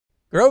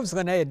Grove's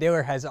Lyne'a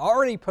Diller has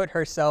already put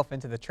herself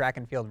into the track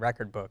and field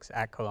record books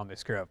at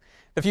Columbus Grove.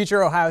 The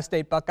future Ohio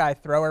State Buckeye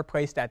thrower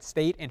placed at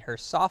state in her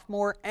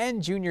sophomore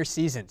and junior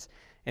seasons.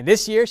 And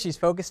this year, she's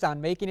focused on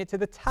making it to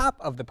the top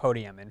of the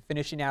podium and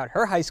finishing out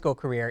her high school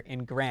career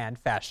in grand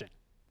fashion.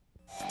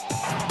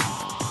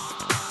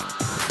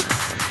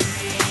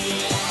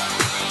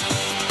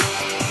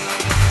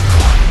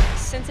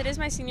 Since it is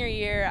my senior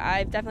year,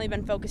 I've definitely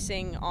been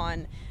focusing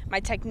on my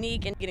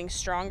technique and getting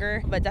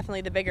stronger, but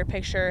definitely the bigger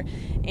picture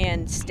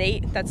and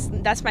state.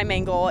 That's my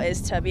main goal,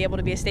 is to be able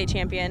to be a state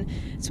champion.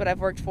 It's what I've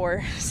worked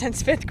for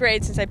since 5th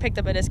grade, since I picked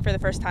up a disc for the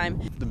first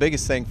time. The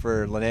biggest thing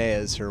for Lyne'a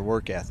is her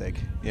work ethic.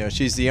 You know,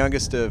 she's the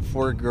youngest of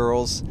 4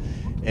 girls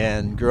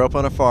and grew up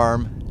on a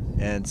farm,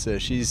 and so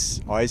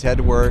she's always had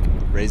to work,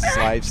 raises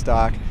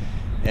livestock,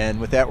 and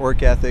with that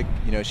work ethic,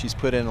 you know, she's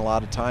put in a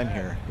lot of time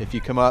here. If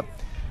you come up,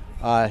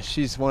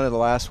 she's one of the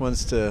last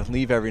ones to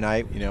leave every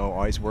night, you know,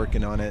 always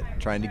working on it,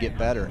 trying to get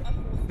better.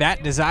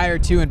 That desire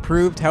to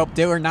improve helped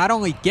Diller not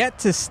only get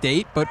to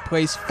state, but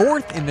place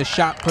 4th in the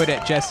shot put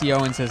at Jesse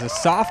Owens as a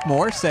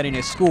sophomore, setting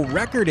a school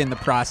record in the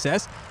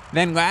process.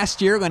 Then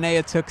last year,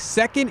 Lyne'a took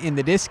 2nd in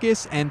the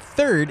discus and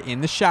 3rd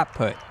in the shot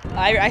put.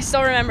 I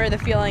still remember the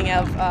feeling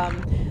of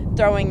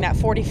throwing that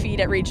 40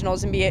 feet at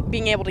regionals and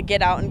being able to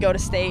get out and go to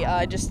state.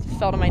 I just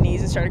fell to my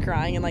knees and started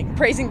crying and like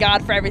praising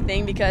God for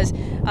everything, because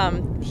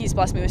he's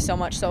blessed me with so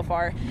much so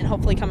far. And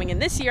hopefully coming in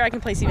this year, I can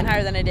place even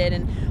higher than I did,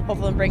 and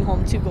hopefully bring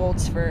home 2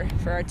 golds for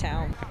our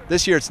town.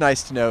 This year it's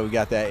nice to know we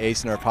got that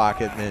ace in our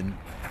pocket, and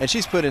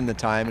she's put in the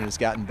time and has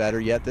gotten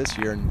better yet this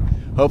year,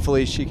 and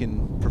hopefully she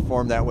can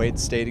perform that way at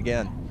state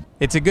again.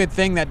 It's a good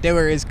thing that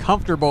Diller is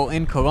comfortable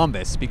in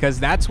Columbus, because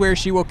that's where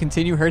she will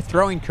continue her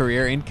throwing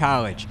career in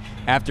college.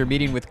 After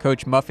meeting with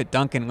Coach Muffet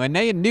Duncan,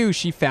 Lyne'a knew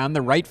she found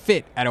the right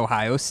fit at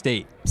Ohio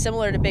State.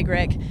 Similar to Big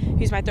Rick,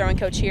 who's my throwing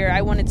coach here,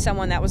 I wanted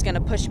someone that was going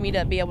to push me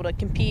to be able to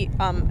compete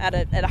at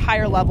a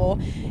higher level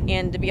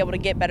and to be able to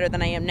get better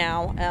than I am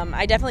now.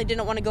 I definitely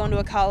didn't want to go into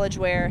a college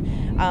where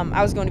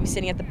I was going to be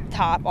sitting at the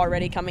top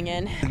already coming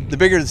in. The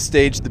bigger the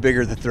stage, the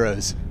bigger the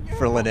throws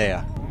for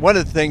Lyne'a. One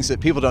of the things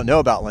that people don't know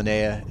about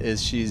Lyne'a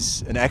is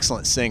she's an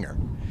excellent singer.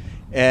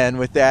 And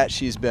with that,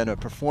 she's been a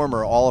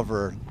performer all of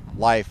her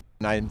life.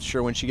 And I'm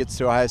sure when she gets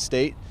to Ohio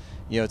State,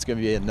 you know, it's going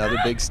to be another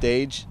big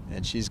stage,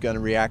 and she's going to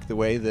react the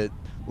way that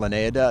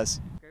Lyne'a does.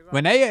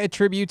 Lyne'a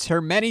attributes her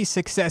many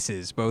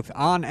successes, both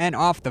on and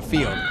off the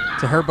field,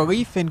 to her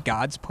belief in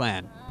God's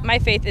plan. My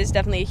faith is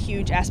definitely a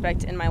huge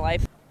aspect in my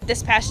life.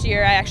 This past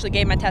year, I actually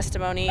gave my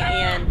testimony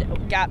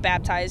and got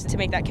baptized to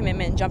make that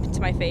commitment and jump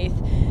into my faith.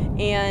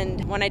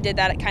 And when I did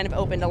that, it kind of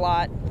opened a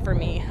lot for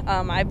me.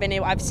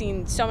 I've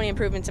seen so many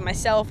improvements in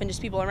myself and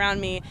just people around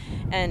me,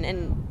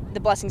 and the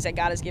blessings that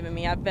God has given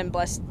me. I've been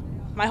blessed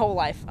my whole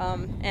life,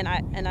 and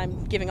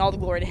I'm giving all the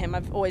glory to Him.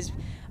 I've always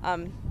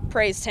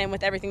praised Him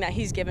with everything that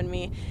He's given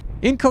me.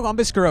 In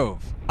Columbus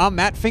Grove, I'm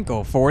Matt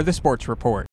Finkel for the Sports Report.